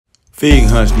Fig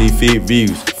hunts need fig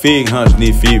views. Fig hunts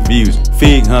need fig views.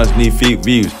 Fig hunts need fig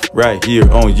views. Right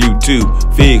here on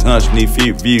YouTube. Fig hunts need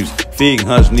fig views. Fig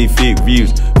hunts need fig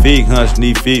views. Fig hunts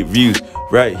need fig views.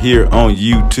 Right here on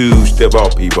YouTube. Step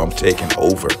out, people. I'm taking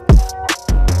over.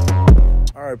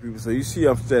 All right, people. So you see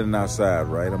I'm standing outside,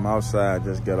 right? I'm outside.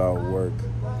 Just got off work.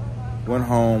 Went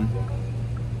home.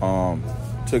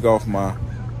 Took off my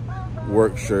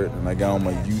work shirt and I got on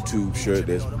my YouTube shirt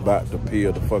that's about to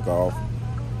peel the fuck off.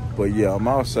 But yeah, I'm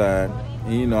outside,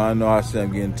 and you know I say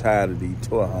I'm getting tired of these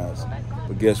toy hunts.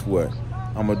 But guess what?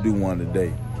 I'm gonna do one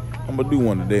today. I'm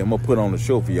gonna put on a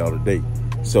show for y'all today.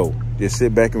 So just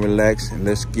sit back and relax, and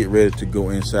let's get ready to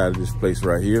go inside of this place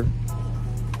right here.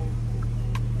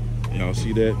 Y'all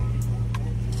see that?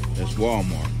 That's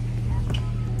Walmart.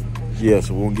 Yeah,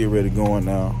 so we're gonna get ready to go in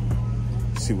now.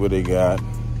 See what they got.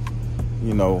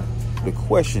 You know, the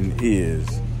question is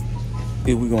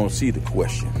we gonna see the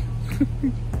question?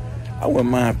 I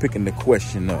wouldn't mind picking the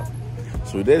question up.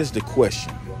 So that is the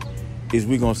question. Is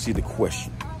we gonna see the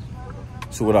question?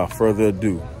 So without further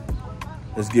ado,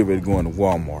 let's get ready to go into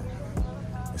Walmart.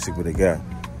 Let's see what they got.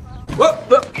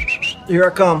 Whoop. Here I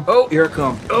come. Oh, here I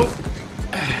come. Oh.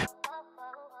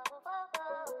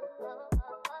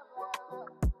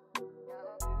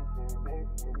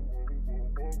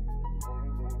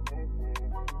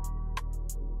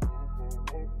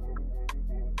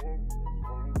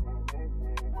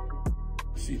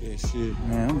 See that shit?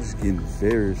 Man, I'm just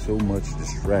getting so much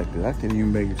distracted. I can't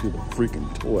even make it to the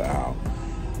freaking toy aisle.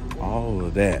 All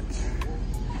of that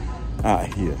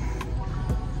out here.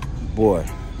 Boy,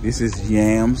 this is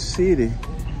Yam City.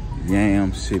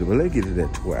 Yam City. But let's get to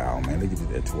that toy aisle, man. Let's get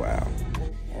to that toy aisle.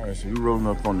 All right, so we're rolling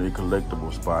up on the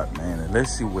collectible spot, man. And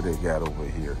let's see what they got over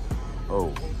here.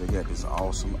 Oh, they got this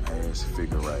awesome ass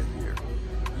figure right here.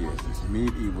 Yes, it's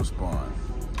Medieval Spawn.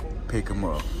 Pick them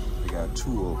up. They got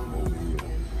two of them over here.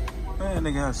 And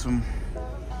they got some,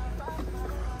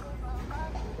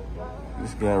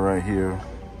 this guy right here.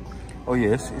 Oh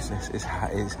yeah, it's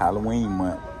Halloween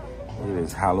month. It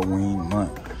is Halloween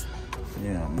month.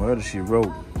 Yeah, Murder, She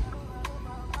Wrote.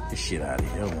 Get shit out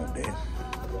of here, I want that.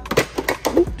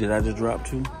 Oop, did I just drop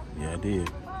two? Yeah, I did.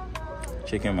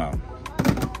 Check him out.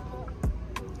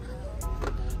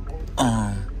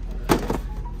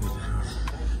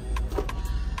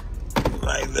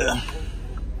 Right there.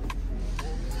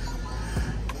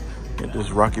 Got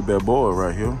this Rocky Balboa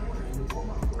right here.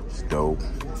 It's dope.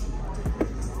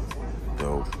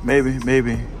 Dope. Maybe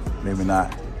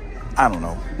not. I don't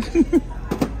know.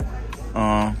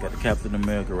 Got the Captain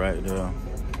America right there.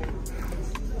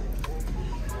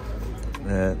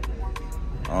 That.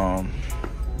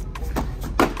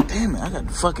 Damn it, I got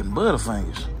the fucking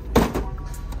Butterfingers.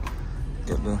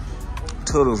 Got the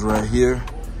Turtles right here.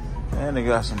 And they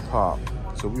got some pop.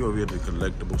 So we over here at the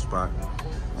collectible spot.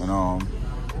 And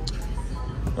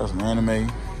got some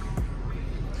anime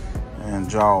and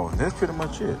Jaws. That's pretty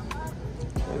much it.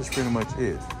 That is pretty much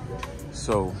it.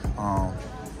 So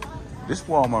this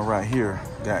Walmart right here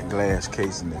got glass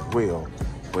casing as well,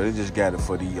 but it just got it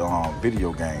for the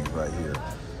video games right here.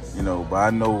 You know, but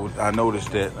I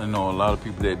noticed that a lot of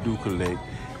people that do collect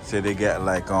say they got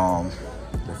like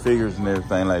the figures and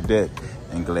everything like that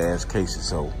in glass cases.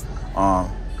 So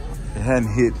it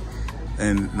hadn't hit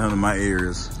in none of my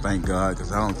areas, thank God,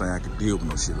 because I don't think I could deal with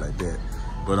no shit like that.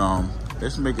 But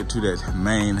let's make it to that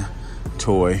main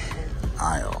toy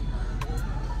aisle.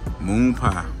 Moon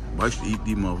pie. I used to eat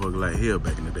these motherfuckers like hell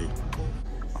back in the day.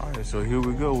 All right, so here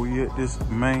we go. We at this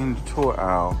main toy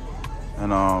aisle,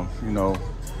 and you know,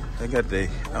 they got the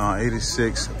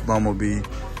 86 Bumblebee.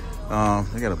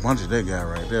 They got a bunch of that guy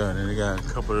right there, and then they got a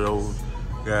couple of those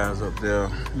guys up there.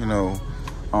 You know,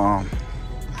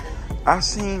 I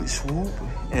seen Swoop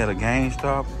at a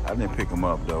GameStop. I didn't pick him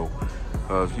up though,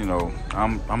 cause you know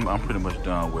I'm pretty much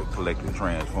done with collecting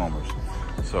Transformers.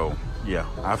 So yeah,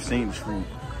 I've seen Swoop,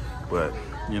 but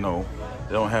you know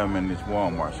they don't have them in this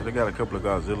Walmart. So they got a couple of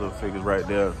Godzilla figures right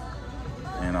there,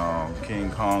 and King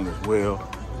Kong as well.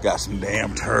 Got some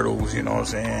damn turtles, you know what I'm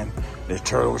saying? There's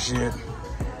turtle shit.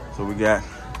 So we got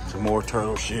some more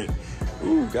turtle shit.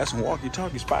 Ooh, got some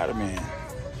walkie-talkie Spider-Man.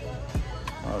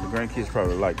 The grandkids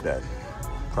probably like that.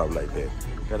 Probably like that.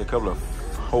 Got a couple of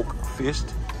Hulk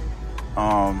Fist.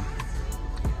 Some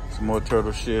more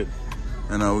turtle shit.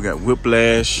 And we got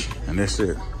Whiplash. And that's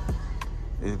it.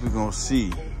 If we're gonna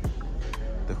see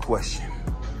the question.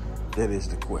 That is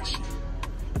the question.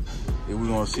 If we're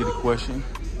gonna see the question.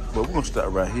 But we're gonna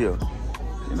start right here.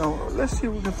 You know, let's see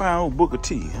if we can find old Booker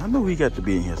T. I know he got to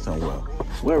be in here somewhere.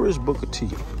 Where is Booker T?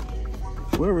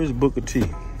 Where is Booker T?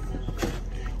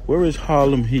 Where is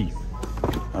Harlem Heat?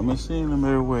 I've been seeing him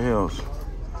everywhere else.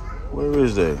 Where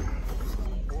is they?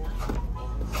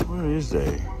 Where is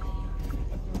they?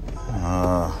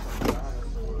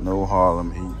 No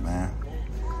Harlem Heat, man.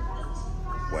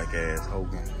 Whack ass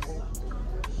Hogan.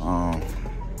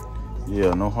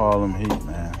 Yeah, no Harlem Heat,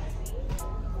 man.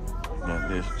 Got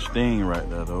this Sting right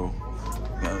there though.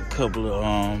 Got a couple of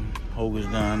Hogans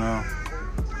down there.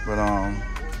 But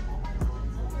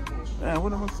damn, where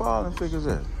the McFarlane figures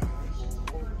at?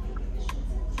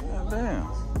 God damn.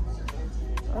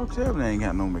 Don't tell me they ain't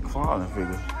got no McFarlane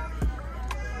figures.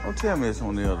 Don't tell me it's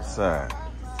on the other side.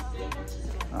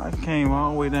 I came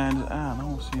all the way down the aisle. I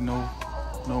don't see no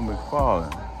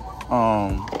McFarlane.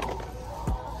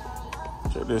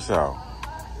 Check this out.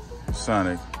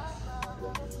 Sonic.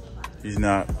 He's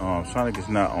not. Sonic is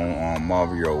not on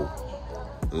Mario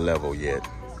level yet.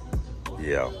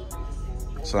 Yeah.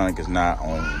 Sonic is not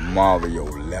on Mario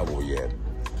level yet.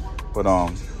 But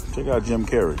check out Jim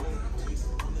Carrey.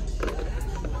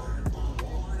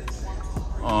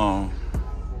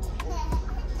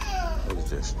 It's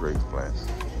just straight class.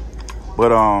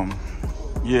 But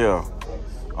yeah.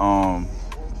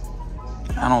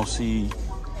 I don't see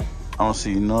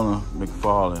none of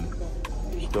McFarlane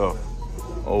stuff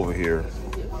over here.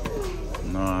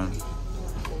 None.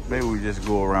 Maybe we just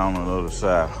go around on the other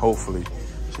side. Hopefully.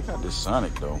 Check out this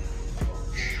Sonic though.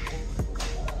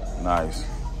 Nice.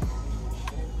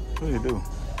 What do you do?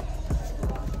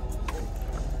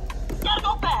 Gotta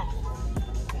go back.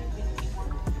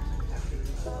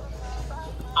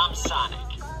 I'm Sonic.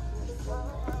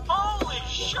 Holy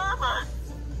Sherbert!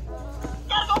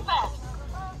 Gotta go back.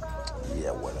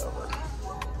 Yeah, whatever.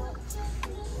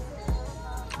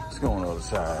 Let's go on the other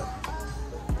side.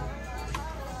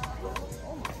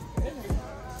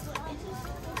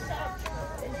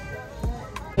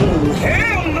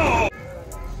 Hell no!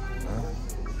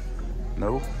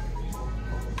 No.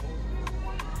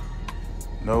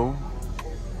 No.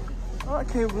 Oh, I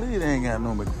can't believe they ain't got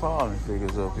no McFarlane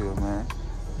figures up here, man.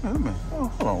 Wait a minute. Oh,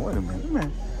 hold on, wait a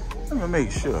minute. Let me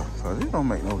make sure, cause it don't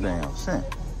make no damn sense.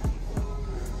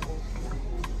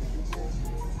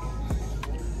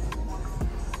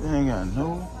 They ain't got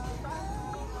no.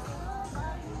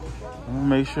 Let me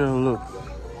make sure I look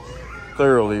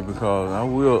thoroughly because I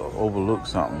will overlook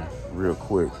something real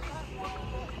quick.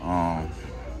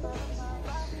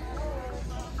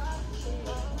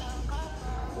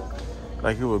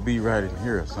 Like it would be right in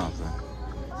here or something.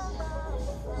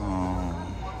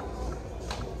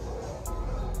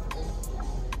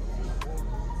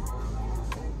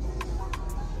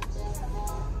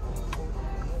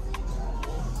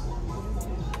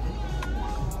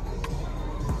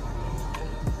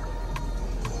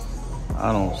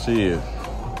 I don't see it.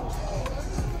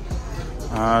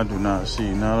 I do not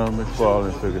see none of the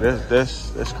McFarlane figure.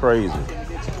 That's crazy.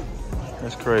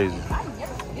 That's crazy.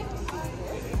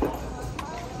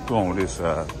 Go on this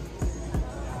side.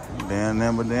 Damn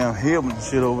hill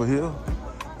shit over here.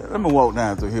 Let me walk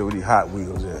down through here with these Hot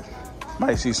Wheels at.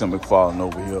 Might see some McFarlane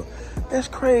over here. That's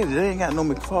crazy. They ain't got no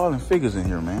McFarlane figures in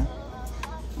here, man.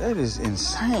 That is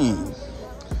insane.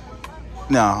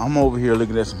 Now I'm over here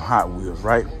looking at some Hot Wheels,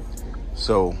 right?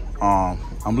 So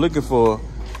I'm looking for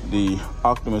the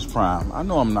Optimus Prime. I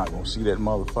know I'm not gonna see that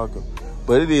motherfucker,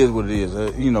 but it is what it is.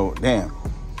 You know, damn.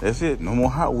 That's it. No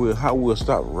more Hot Wheels. Hot Wheels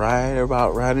stop right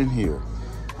about right in here.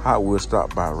 Hot Wheels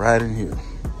stop by right in here.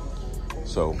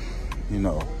 So, you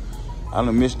know, I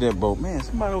done missed that boat. Man,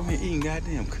 somebody over here eating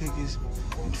goddamn cookies.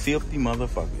 Filthy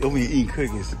motherfucker. Over here eating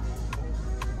cookies.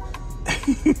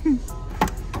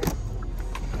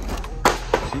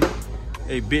 See?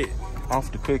 A bit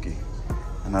off the cookie.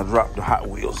 And I dropped the Hot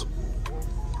Wheels.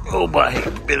 Oh, my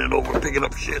head bending over picking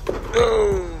up shit.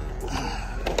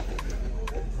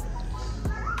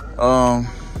 Oh.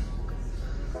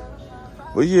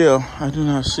 But yeah, I do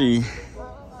not see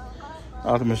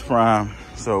Optimus Prime.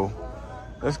 So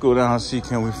let's go down and see,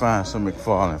 can we find some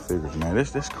McFarlane figures, man.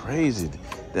 That's crazy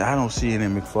that I don't see any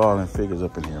McFarlane figures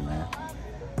up in here, man.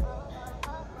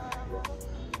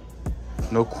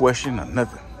 No question or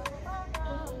nothing.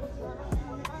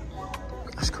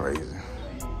 That's crazy.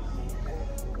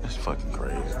 That's fucking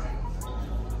crazy.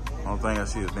 Only thing I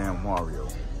see is damn Mario.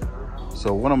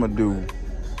 So what I'm gonna do,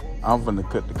 I'm gonna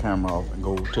cut the camera off and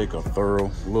go take a thorough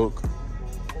look.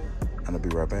 And I'll be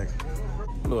right back.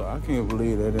 Look, I can't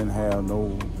believe they didn't have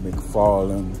no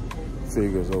McFarlane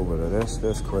figures over there.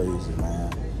 That's crazy,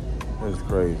 man. That's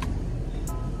crazy.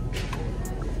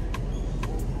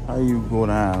 How you go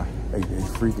down a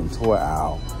freaking toy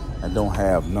aisle and don't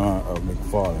have none of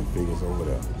McFarlane figures over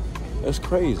there? That's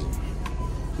crazy.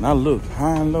 And I looked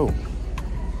high and low.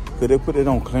 Could they put it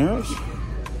on clearance?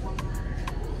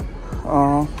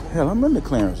 Hell, I'm in the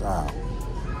clearance aisle.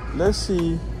 let's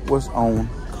see what's on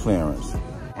clearance.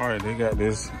 All right, they got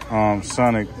this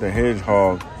Sonic the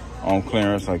Hedgehog on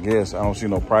clearance, I guess. I don't see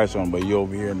no price on it, but you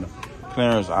over here in the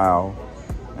clearance aisle.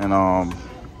 And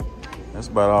that's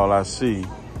about all I see.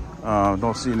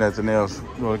 Don't see nothing else.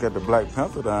 You know, they got the Black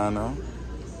Panther down there,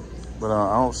 but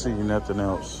I don't see nothing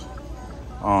else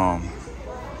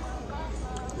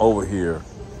over here,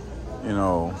 you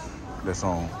know, that's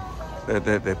on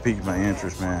that piqued my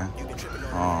interest, man.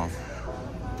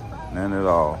 None at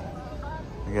all.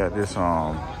 We got this they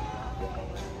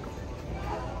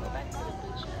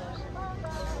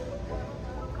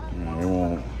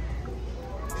want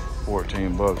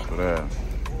 $14 for that.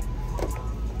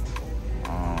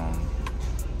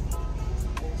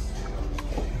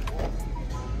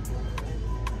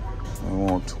 They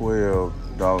want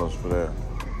 $12 for that.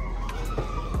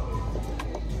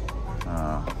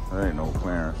 That ain't no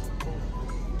clearance.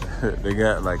 They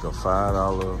got like a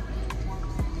 $5,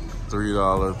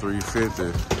 $3,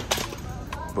 $3.50,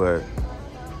 but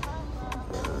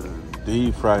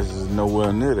these prices is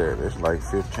nowhere near that. It's like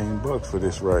 $15 for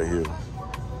this right here.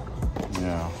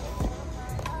 Yeah.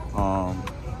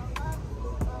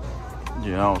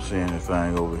 Yeah, I don't see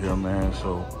anything over here, man.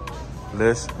 So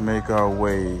let's make our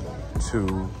way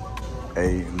to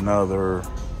another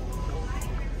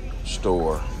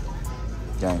store.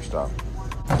 GameStop.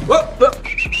 Whoop, whoop.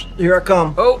 Here I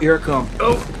come. Oh, here I come.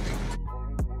 Oh.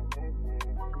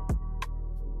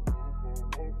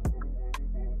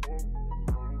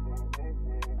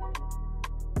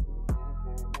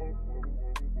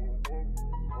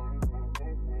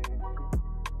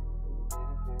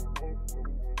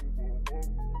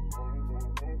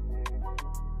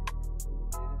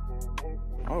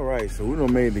 All right, so we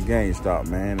done made the GameStop,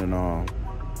 man, and I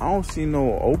don't see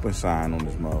no open sign on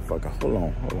this motherfucker.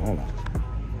 Hold on.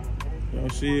 Y'all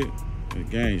see it? The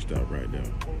GameStop right there.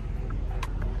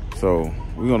 So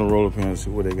we're gonna roll up here and see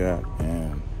what they got,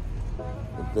 and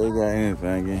if they got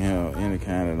anything in here, any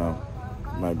kind that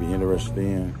I might be interested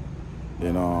in,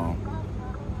 then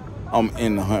I'm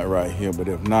in the hunt right here. But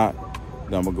if not,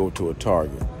 then I'm gonna go to a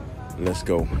Target. Let's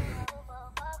go.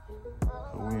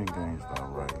 So we in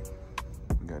GameStop, right?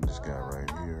 We got this guy right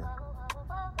here.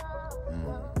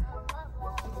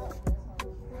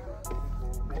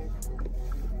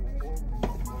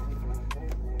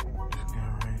 This guy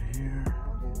right here.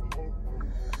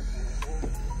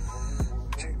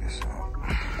 Check this out.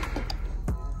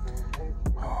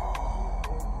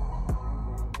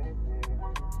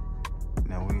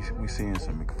 Now we seeing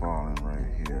some McFarlane right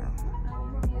here.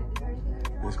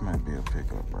 This might be a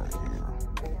pickup right here.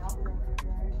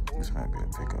 This might be a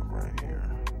pickup right here.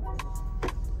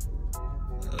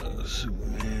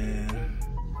 Superman.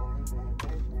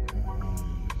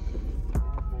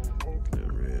 The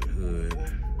Red Hood.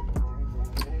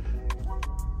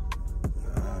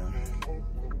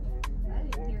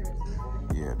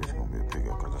 Yeah, this gonna be a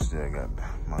pickup because I still got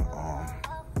my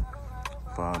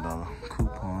 $5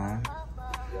 coupon.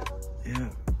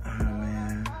 Yep,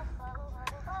 man.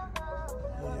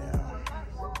 Yeah.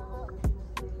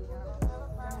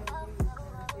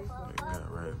 Like that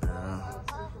right there.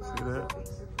 See that?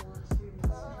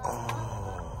 Oh.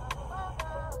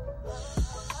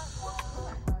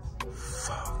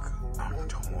 Fuck. I'm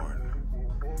torn.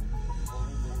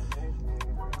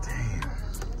 Damn.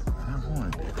 I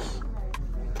wanted this.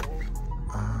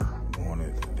 I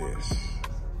wanted this.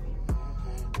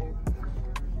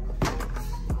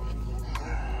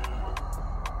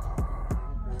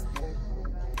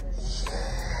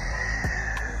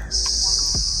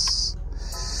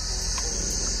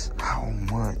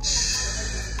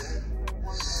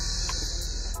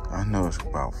 I know it's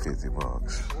about $50.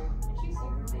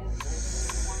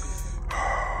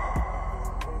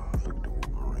 Look at the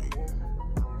Wolverine.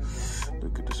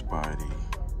 Look at the Spidey.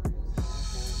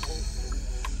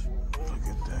 Look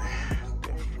at that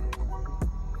Deathstroke.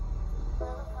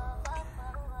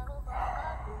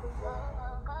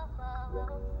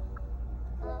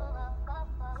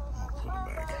 I'll put it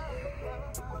back.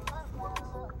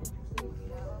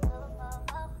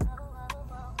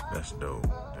 That's dope.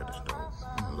 That is dope.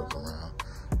 Let me look around.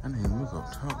 I didn't even look up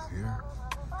top here.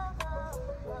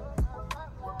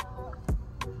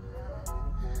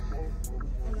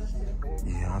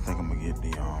 Yeah, I think I'm gonna get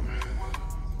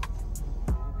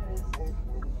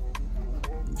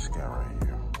this guy right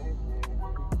here.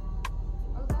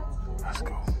 Let's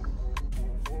go.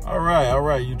 All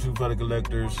right, YouTube fellow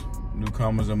collectors,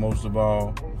 newcomers, and most of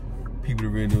all, people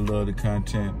that really do love the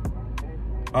content.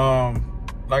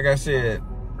 Like I said,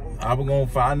 I knew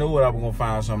I was gonna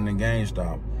find something in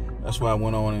GameStop. That's why I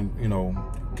went on and,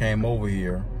 came over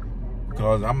here.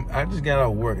 because I just got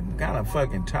out of work. I'm kind of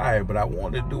fucking tired, but I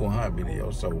wanted to do a hunt video.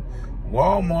 So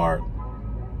Walmart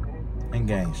and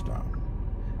GameStop.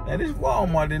 Now this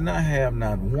Walmart did not have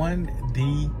not one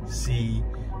DC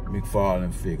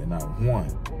McFarlane figure, not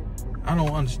one. I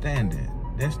don't understand that.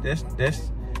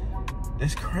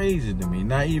 That's crazy to me.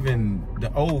 Not even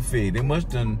the old fig. They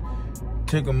must have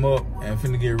took them up and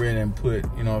finna get ready and put,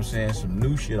 you know what I'm saying, some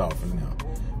new shit off of them.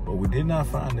 But we did not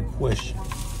find the question.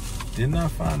 Did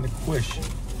not find the question.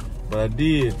 But I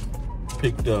did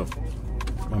picked up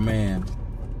my man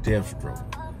Deathstroke.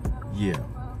 Yeah.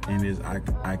 And his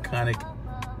iconic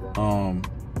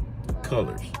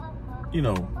colors. You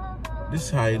know, this is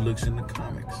how he looks in the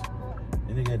comics.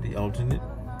 And they got the alternate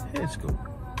head scope.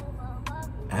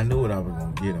 I knew what I was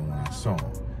gonna get him when I saw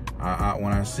him.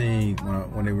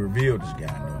 When they revealed this guy,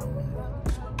 I knew what I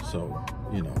wanted. So,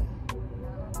 you know,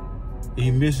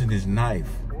 he missing his knife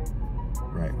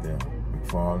right there.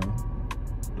 McFarlane,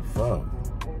 the fuck.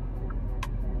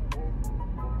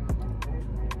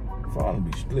 McFarlane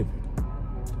be slipping.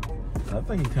 I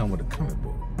think he come with a comic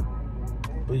book.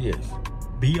 But yes,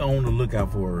 be on the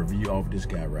lookout for a review of this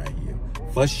guy right here.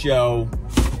 For sure.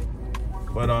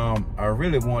 But I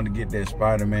really wanted to get that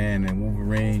Spider-Man and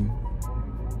Wolverine,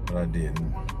 but I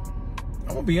didn't. I'm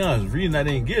gonna be honest, the reason I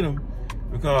didn't get them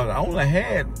because I only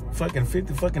had fucking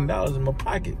 $50 in my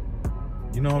pocket.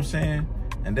 You know what I'm saying?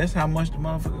 And that's how much the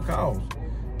motherfucker costs.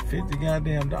 $50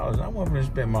 goddamn dollars. I wasn't gonna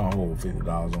spend my whole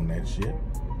 $50 on that shit.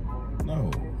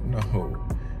 No.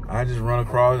 I just run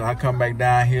across, I come back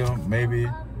down here maybe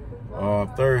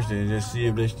Thursday and just see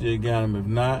if they still got them. If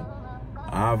not,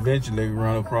 I'll eventually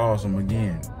run across them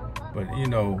again. But you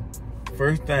know,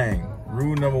 first thing,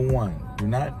 rule number 1, do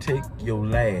not take your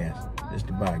last just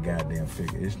to buy a goddamn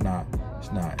figure. It's not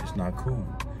cool.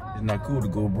 It's not cool to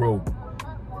go broke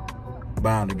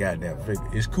buying a goddamn figure.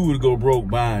 It's cool to go broke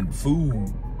buying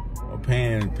food or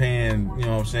paying, you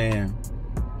know what I'm saying,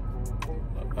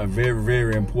 a very,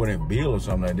 very important bill or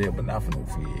something like that, but not for no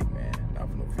fig, man. Not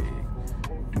for no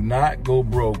fig. Do not go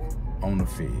broke on the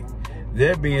fig.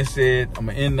 That being said, I'm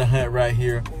gonna end the hunt right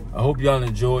here. I hope y'all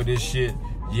enjoyed this shit.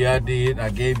 Yeah, I did. I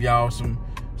gave y'all some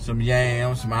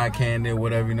yams, some eye candy, or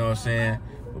whatever, you know what I'm saying?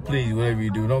 But please, whatever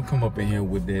you do, don't come up in here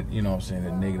with that, you know what I'm saying,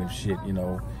 that negative shit, you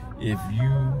know. If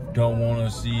you don't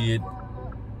wanna see it,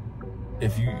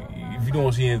 if you don't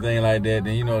wanna see anything like that,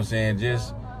 then you know what I'm saying,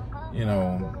 just, you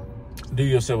know, do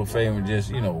yourself a favor and just,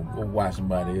 you know, go watch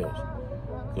somebody else.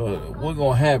 So what's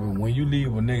gonna happen when you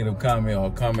leave a negative comment or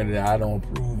a comment that I don't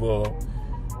approve of,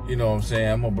 you know what I'm saying,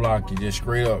 I'm gonna block you just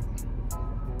straight up.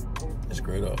 Just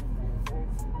straight up.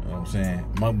 You know what I'm saying?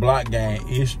 My block game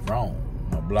is strong.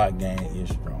 My block game is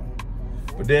strong.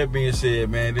 But that being said,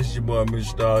 man, this is your boy Mr.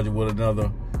 Nostalgia with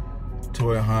another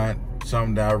toy hunt.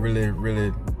 Something that I really,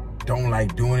 really don't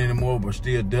like doing anymore, but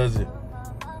still does it.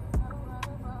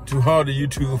 To all the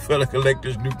YouTube fellow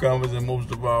collectors, newcomers, and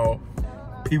most of all,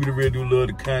 people that really do love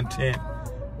the content,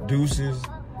 deuces,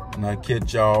 and I'll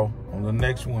catch y'all on the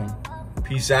next one.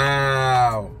 Peace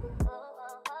out.